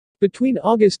Between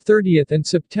August 30 and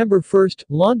September 1,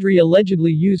 Laundrie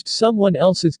allegedly used someone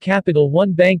else's Capital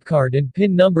One bank card and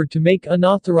PIN number to make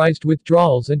unauthorized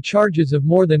withdrawals and charges of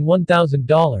more than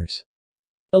 $1,000.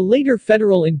 A later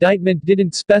federal indictment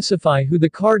didn't specify who the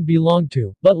card belonged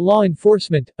to, but law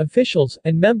enforcement, officials,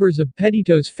 and members of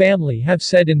Petito's family have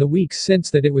said in the weeks since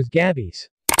that it was Gabby's.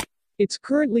 It's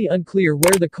currently unclear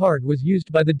where the card was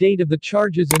used. By the date of the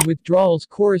charges and withdrawals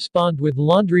correspond with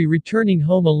Laundrie returning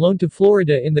home alone to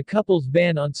Florida in the couple's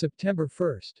van on September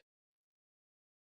 1.